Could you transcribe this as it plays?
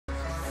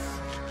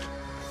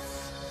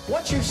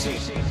What you see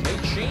may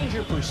change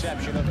your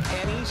perception of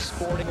any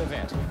sporting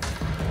event.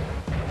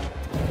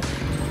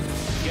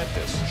 Get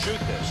this, shoot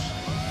this.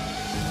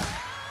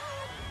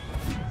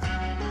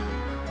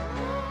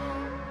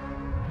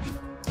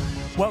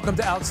 Welcome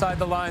to Outside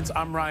the Lines.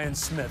 I'm Ryan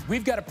Smith.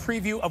 We've got a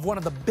preview of one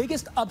of the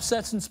biggest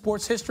upsets in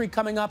sports history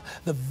coming up,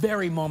 the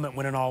very moment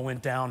when it all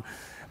went down.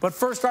 But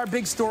first, our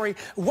big story,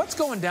 what's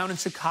going down in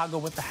Chicago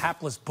with the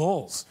hapless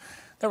Bulls?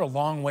 They're a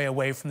long way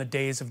away from the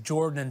days of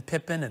Jordan and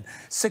Pippen and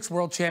 6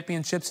 world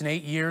championships in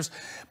 8 years.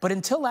 But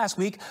until last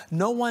week,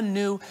 no one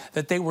knew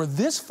that they were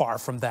this far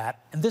from that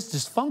and this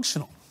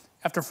dysfunctional.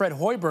 After Fred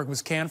Hoiberg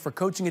was canned for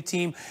coaching a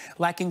team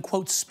lacking,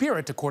 quote,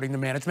 spirit, according to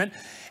management,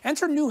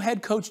 enter new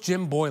head coach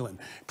Jim Boylen,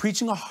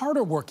 preaching a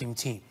harder working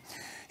team.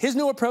 His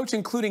new approach,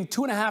 including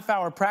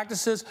 2.5-hour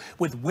practices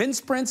with wind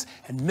sprints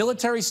and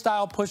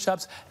military-style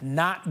push-ups,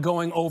 not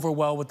going over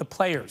well with the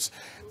players.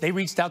 They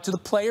reached out to the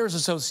Players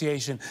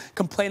Association,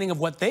 complaining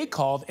of what they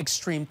called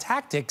extreme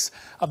tactics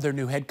of their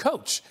new head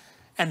coach.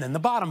 And then the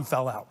bottom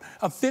fell out.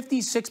 A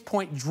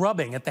 56-point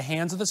drubbing at the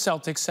hands of the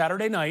Celtics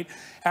Saturday night,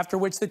 after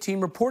which the team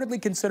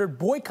reportedly considered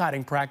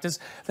boycotting practice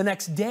the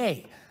next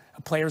day.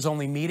 A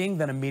players-only meeting,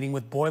 then a meeting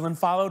with Boylen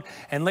followed,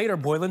 and later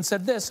Boylen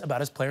said this about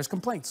his players'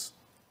 complaints.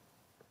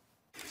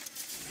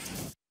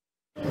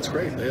 That's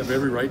great. They have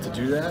every right to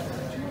do that.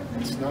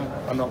 It's not.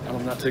 I'm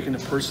not taking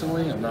it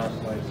personally. I'm not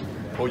like,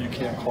 oh, you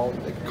can't call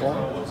it. They can call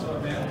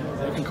it.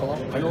 They can call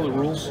it. I know the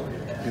rules.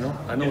 You know,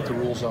 I know what the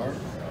rules are.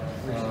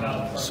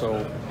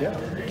 So yeah,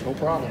 no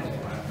problem.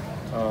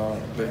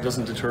 But it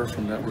doesn't deter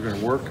from that. We're going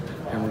to work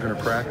and we're going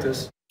to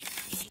practice.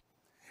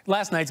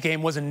 Last night's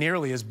game wasn't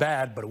nearly as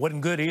bad, but it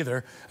wasn't good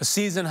either. A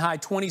season-high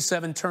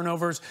 27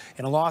 turnovers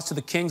and a loss to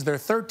the Kings, their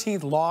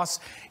 13th loss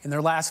in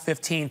their last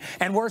 15.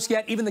 And worse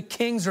yet, even the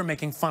Kings are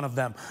making fun of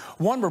them.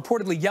 One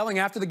reportedly yelling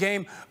after the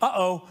game,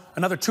 uh-oh,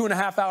 another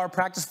 2.5-hour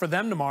practice for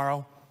them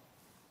tomorrow.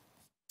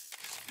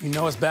 You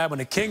know it's bad when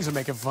the Kings are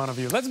making fun of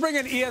you. Let's bring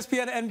in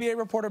ESPN NBA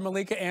reporter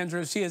Malika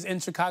Andrews. She is in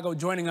Chicago,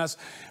 joining us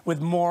with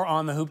more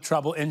on the hoop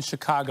trouble in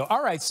Chicago.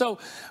 All right, so,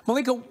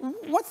 Malika,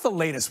 what's the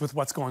latest with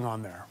what's going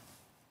on there?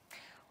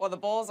 Well, the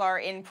Bulls are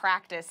in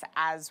practice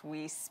as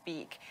we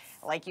speak.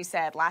 Like you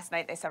said, last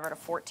night they suffered a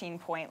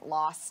 14-point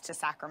loss to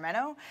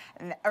Sacramento.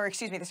 They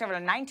suffered a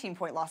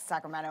 19-point loss to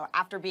Sacramento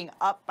after being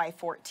up by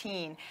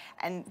 14.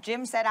 And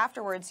Jim said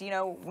afterwards, you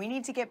know, we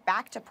need to get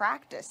back to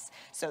practice.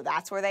 So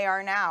that's where they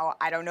are now.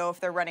 I don't know if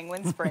they're running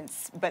wind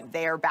sprints, but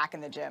they are back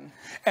in the gym.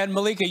 And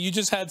Malika, you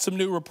just had some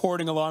new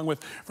reporting along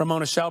with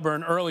Ramona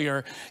Shelburne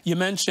earlier. You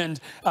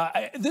mentioned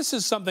this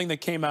is something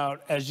that came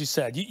out, as you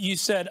said. You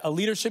said a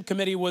leadership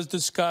committee was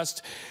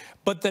discussed,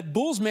 but that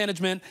Bulls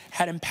management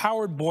had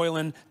empowered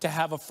Boylen to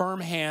have a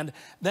firm hand.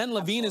 Then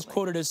Levine is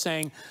quoted as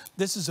saying,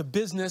 this is a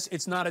business,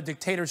 it's not a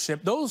dictatorship.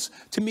 Those,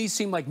 to me,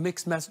 seem like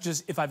mixed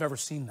messages if I've ever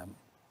seen them.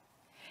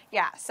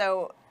 Yeah,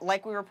 so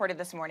like we reported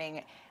this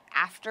morning,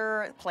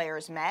 after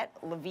players met,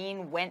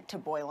 Levine went to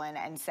Boylen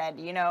and said,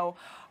 you know,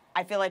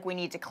 I feel like we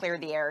need to clear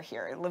the air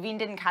here. Levine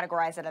didn't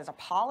categorize it as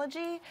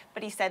apology,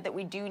 but he said that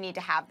we do need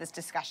to have this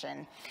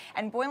discussion.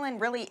 And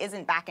Boylen really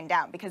isn't backing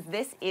down because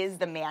this is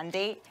the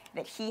mandate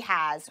that he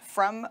has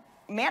from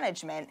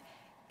management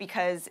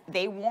because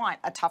they want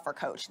a tougher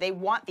coach. They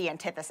want the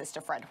antithesis to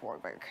Fred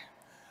Hoiberg.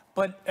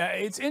 But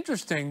it's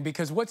interesting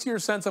because what's your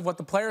sense of what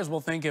the players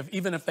will think if,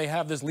 even if they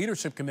have this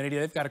leadership committee,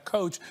 they've got a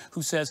coach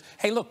who says,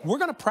 hey, look, we're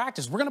going to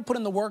practice. We're going to put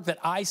in the work that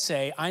I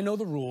say. I know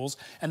the rules,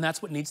 and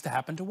that's what needs to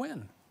happen to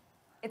win.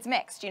 It's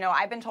mixed. You know,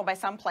 I've been told by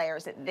some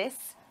players that this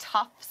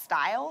tough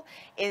style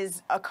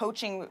is a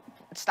coaching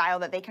style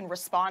that they can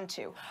respond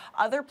to.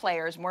 Other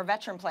players, more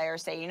veteran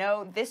players, say, you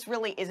know, this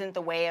really isn't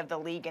the way of the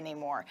league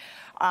anymore.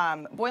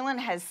 Boylen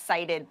has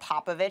cited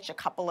Popovich a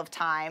couple of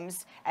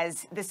times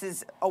as this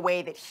is a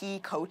way that he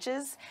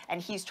coaches,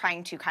 and he's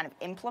trying to kind of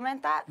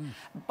implement that.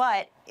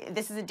 But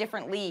this is a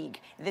different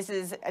league. This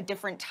is a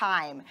different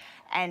time,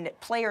 and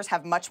players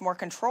have much more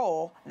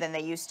control than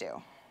they used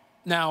to.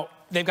 Now,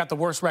 they've got the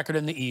worst record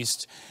in the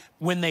East.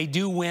 When they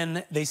do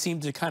win, they seem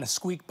to kind of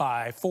squeak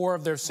by. 4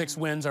 of their 6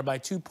 wins are by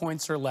 2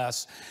 points or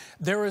less.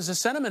 There is a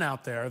sentiment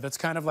out there that's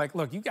kind of like,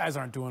 look, you guys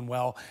aren't doing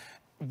well.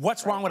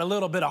 What's wrong with a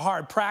little bit of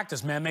hard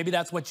practice, man? Maybe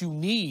that's what you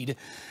need.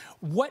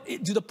 What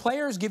do the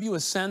players give you a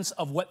sense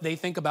of what they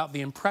think about the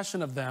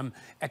impression of them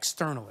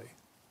externally?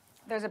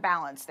 There's a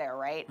balance there,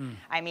 right?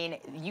 I mean,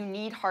 you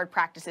need hard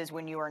practices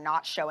when you are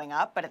not showing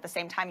up, but at the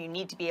same time, you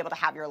need to be able to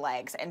have your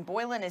legs. And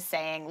Boylen is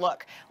saying,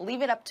 look,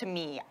 leave it up to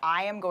me.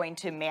 I am going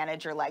to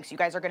manage your legs. You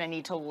guys are going to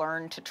need to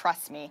learn to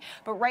trust me.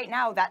 But right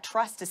now, that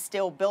trust is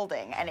still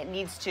building, and it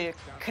needs to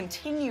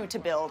continue to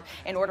build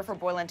in order for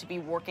Boylen to be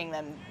working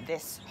them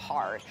this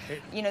hard.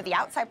 You know, the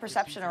outside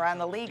perception around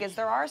the league is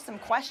there are some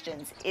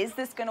questions. Is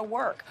this going to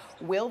work?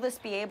 Will this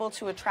be able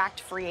to attract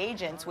free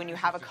agents when you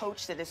have a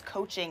coach that is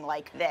coaching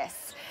like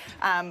this?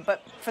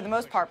 But for the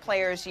most part,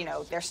 players, you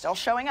know, they're still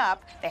showing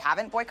up. They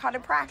haven't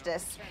boycotted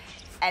practice.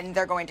 and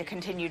they're going to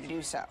continue to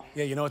do so.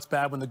 Yeah, you know it's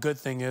bad when the good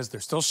thing is they're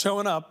still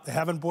showing up. They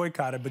haven't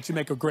boycotted, but you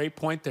make a great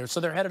point there. So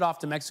they're headed off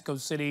to Mexico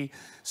City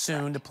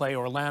soon to play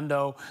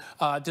Orlando.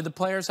 Did the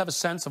players have a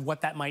sense of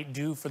what that might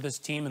do for this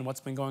team and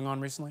what's been going on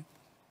recently?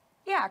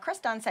 Yeah, Chris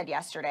Dunn said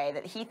yesterday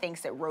that he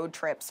thinks that road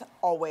trips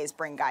always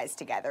bring guys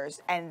together,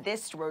 and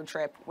this road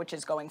trip, which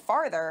is going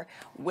farther,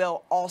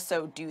 will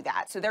also do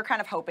that. So they're kind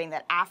of hoping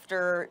that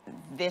after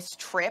this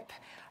trip,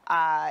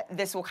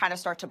 this will kind of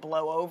start to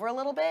blow over a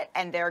little bit,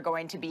 and they're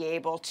going to be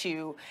able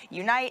to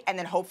unite and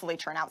then hopefully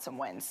turn out some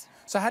wins.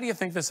 So how do you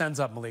think this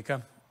ends up,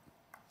 Malika?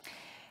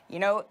 You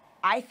know,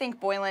 I think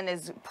Boylen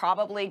is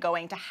probably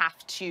going to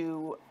have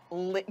to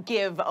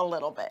give a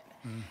little bit.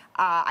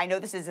 I know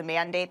this is a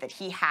mandate that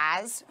he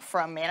has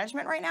from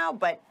management right now,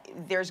 but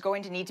there's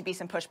going to need to be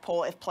some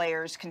push-pull if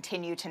players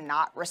continue to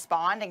not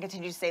respond and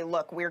continue to say,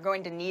 look, we're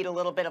going to need a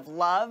little bit of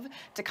love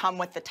to come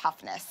with the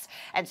toughness.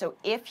 And so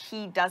if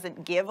he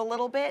doesn't give a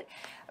little bit,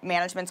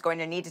 management's going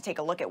to need to take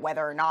a look at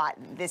whether or not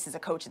this is a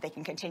coach that they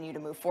can continue to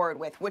move forward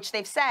with, which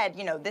they've said,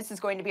 you know, this is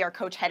going to be our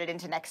coach headed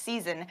into next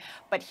season,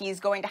 but he's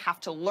going to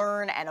have to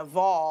learn and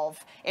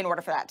evolve in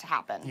order for that to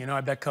happen. You know,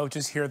 I bet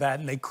coaches hear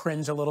that and they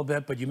cringe a little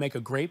bit, but you make a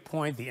great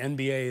point. The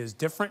NBA is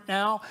different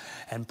now,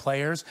 and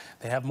players,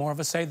 they have more of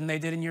a say than they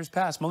did in years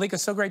past. Malika,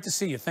 so great to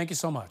see you. Thank you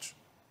so much.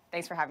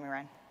 Thanks for having me,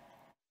 Ryan.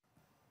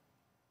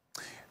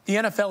 The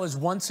NFL is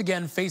once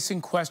again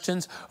facing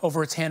questions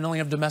over its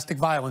handling of domestic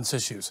violence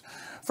issues.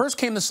 First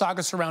came the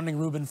saga surrounding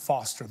Reuben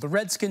Foster, the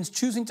Redskins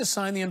choosing to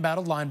sign the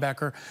embattled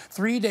linebacker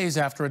 3 days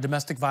after a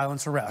domestic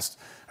violence arrest.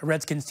 A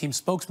Redskins team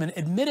spokesman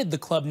admitted the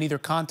club neither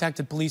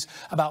contacted police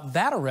about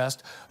that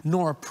arrest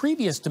nor a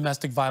previous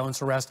domestic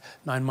violence arrest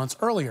 9 months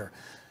earlier.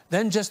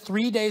 Then, just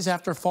 3 days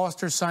after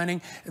Foster's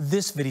signing,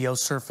 this video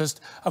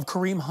surfaced of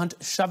Kareem Hunt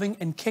shoving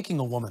and kicking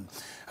a woman.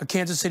 A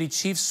Kansas City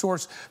Chiefs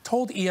source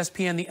told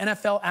ESPN the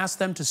NFL asked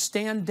them to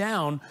stand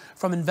down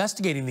from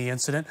investigating the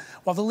incident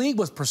while the league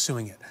was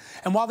pursuing it.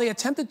 And while they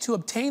attempted to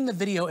obtain the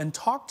video and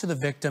talk to the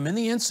victim in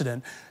the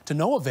incident, to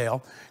no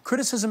avail,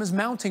 criticism is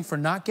mounting for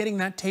not getting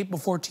that tape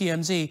before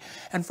TMZ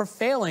and for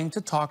failing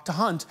to talk to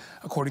Hunt,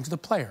 according to the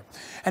player.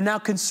 And now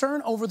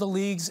concern over the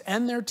league's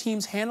and their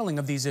team's handling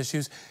of these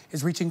issues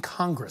is reaching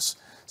Congress.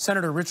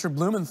 Senator Richard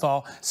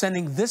Blumenthal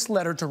sending this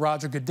letter to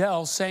Roger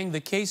Goodell saying the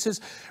cases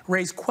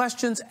raise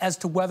questions as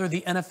to whether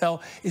the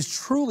NFL is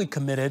truly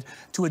committed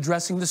to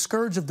addressing the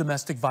scourge of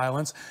domestic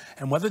violence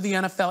and whether the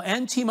NFL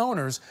and team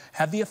owners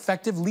have the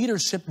effective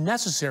leadership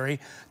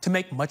necessary to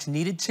make much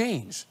needed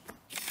change.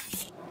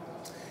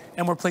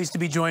 And we're pleased to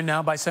be joined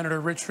now by Senator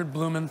Richard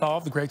Blumenthal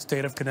of the great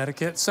state of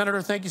Connecticut.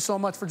 Senator, thank you so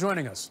much for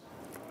joining us.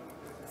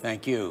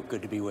 Thank you.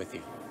 Good to be with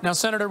you. Now,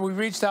 Senator, we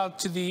reached out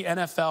to the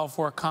NFL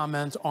for a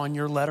comment on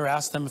your letter,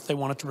 asked them if they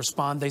wanted to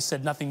respond. They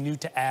said nothing new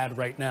to add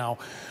right now.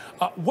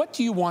 What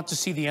do you want to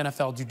see the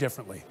NFL do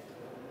differently?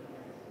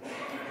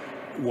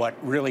 What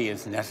really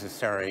is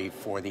necessary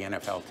for the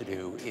NFL to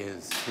do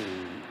is to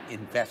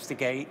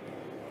investigate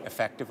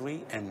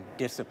effectively and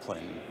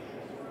discipline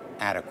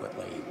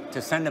adequately,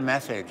 to send a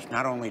message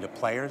not only to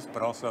players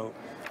but also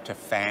to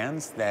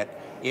fans that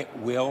it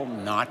will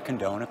not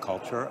condone a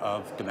culture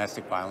of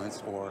domestic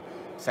violence or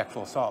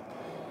sexual assault.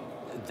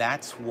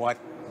 That's what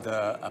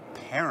the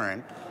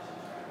apparent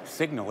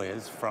signal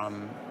is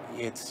from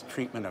its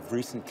treatment of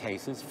recent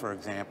cases, for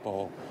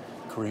example,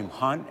 Kareem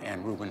Hunt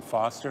and Reuben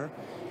Foster.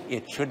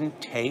 It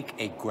shouldn't take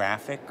a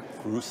graphic,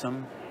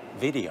 gruesome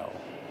video,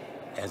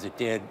 as it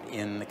did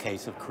in the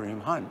case of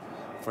Kareem Hunt,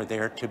 for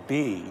there to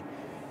be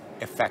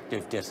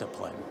effective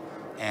discipline.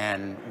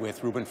 And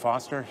with Reuben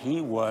Foster,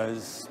 he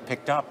was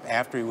picked up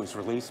after he was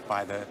released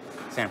by the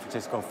San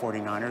Francisco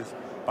 49ers,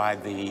 by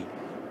the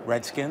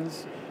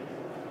Redskins.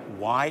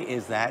 Why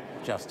is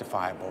that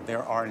justifiable?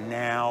 There are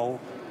now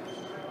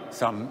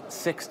some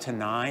 6 to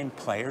 9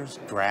 players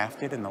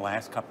drafted in the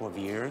last couple of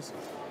years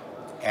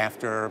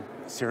after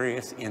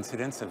serious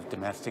incidents of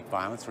domestic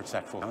violence or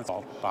sexual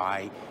assault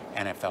by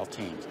NFL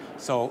teams.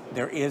 So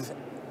there is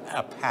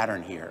a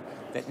pattern here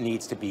that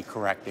needs to be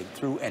corrected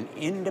through an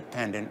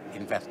independent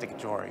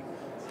investigatory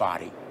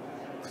body.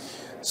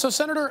 So,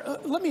 Senator,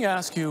 let me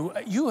ask you,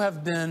 you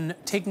have been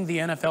taking the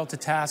NFL to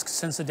task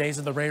since the days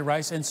of the Ray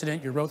Rice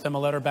incident. You wrote them a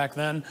letter back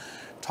then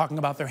talking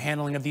about their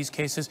handling of these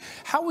cases.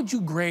 How would you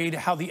grade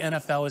how the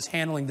NFL is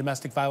handling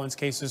domestic violence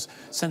cases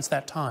since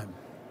that time?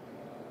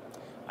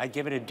 I'd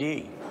give it a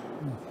D.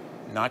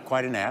 Not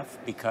quite an F,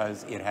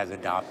 because it has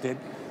adopted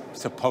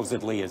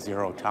supposedly a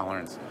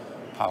zero-tolerance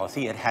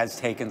policy. It has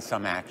taken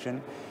some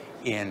action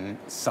in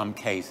some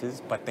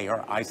cases, but they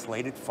are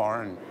isolated,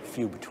 far and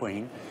few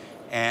between.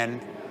 And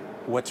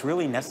what's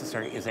really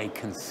necessary is a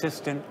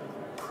consistent,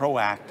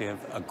 proactive,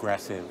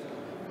 aggressive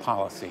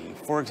policy.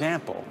 For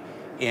example,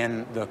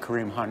 in the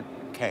Kareem Hunt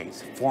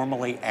case,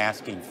 formally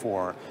asking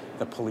for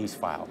the police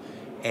file,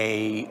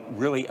 a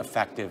really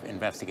effective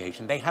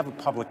investigation. They have a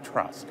public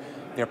trust.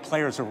 Their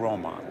players are role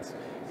models,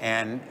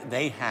 and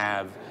they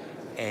have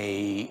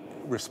a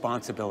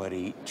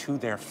responsibility to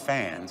their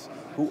fans,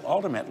 who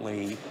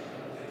ultimately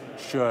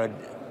should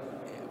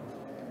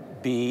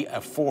be a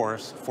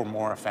force for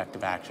more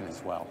effective action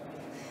as well.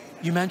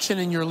 You mentioned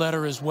in your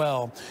letter as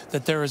well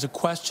that there is a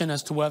question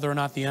as to whether or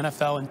not the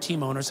NFL and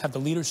team owners have the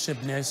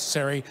leadership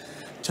necessary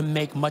to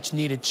make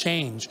much-needed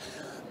change.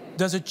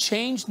 Does a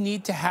change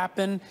need to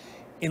happen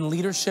in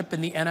leadership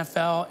in the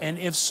NFL, and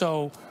if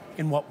so,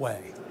 in what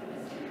way?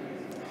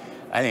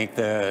 I think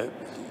the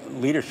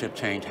leadership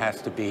change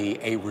has to be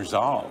a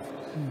resolve,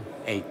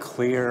 a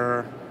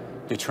clear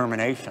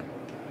determination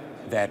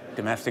that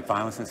domestic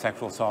violence and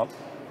sexual assault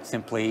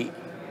simply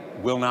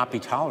will not be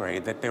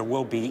tolerated, that there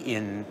will be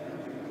in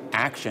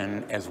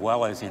action as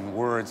well as in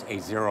words a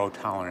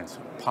zero-tolerance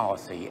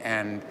policy.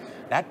 And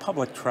that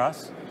public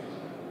trust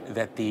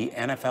that the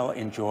NFL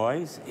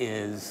enjoys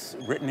is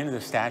written into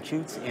the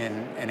statutes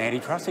in an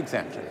antitrust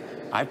exemption.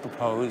 I've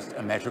proposed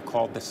a measure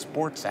called the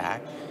Sports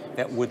Act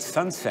that would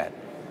sunset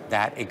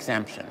that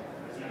exemption.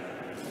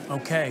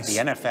 Okay. The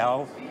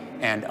NFL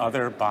and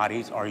other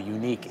bodies are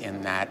unique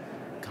in that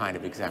kind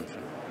of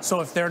exemption. So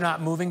if they're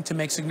not moving to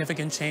make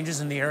significant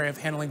changes in the area of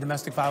handling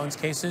domestic violence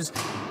cases,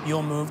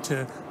 you'll move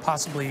to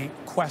possibly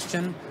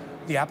question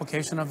the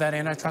application of that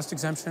antitrust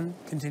exemption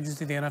contingent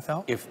to the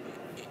NFL?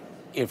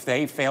 If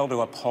they fail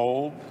to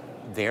uphold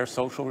their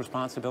social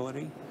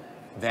responsibility,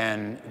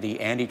 then the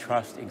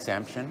antitrust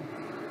exemption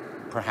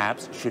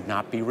perhaps should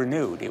not be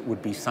renewed. It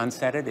would be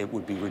sunsetted. It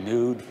would be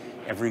renewed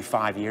every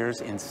 5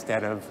 years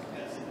instead of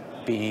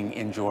being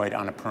enjoyed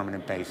on a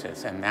permanent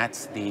basis. And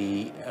that's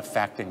the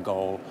effect and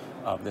goal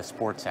of the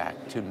Sports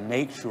Act, to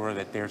make sure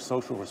that their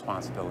social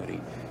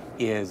responsibility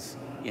is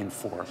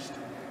enforced.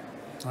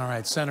 All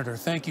right, Senator,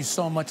 thank you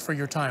so much for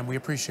your time. We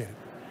appreciate it.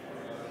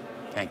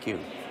 Thank you.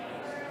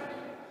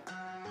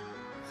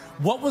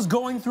 What was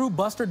going through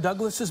Buster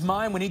Douglas's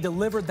mind when he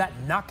delivered that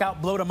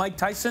knockout blow to Mike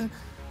Tyson?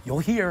 You'll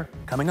hear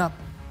coming up.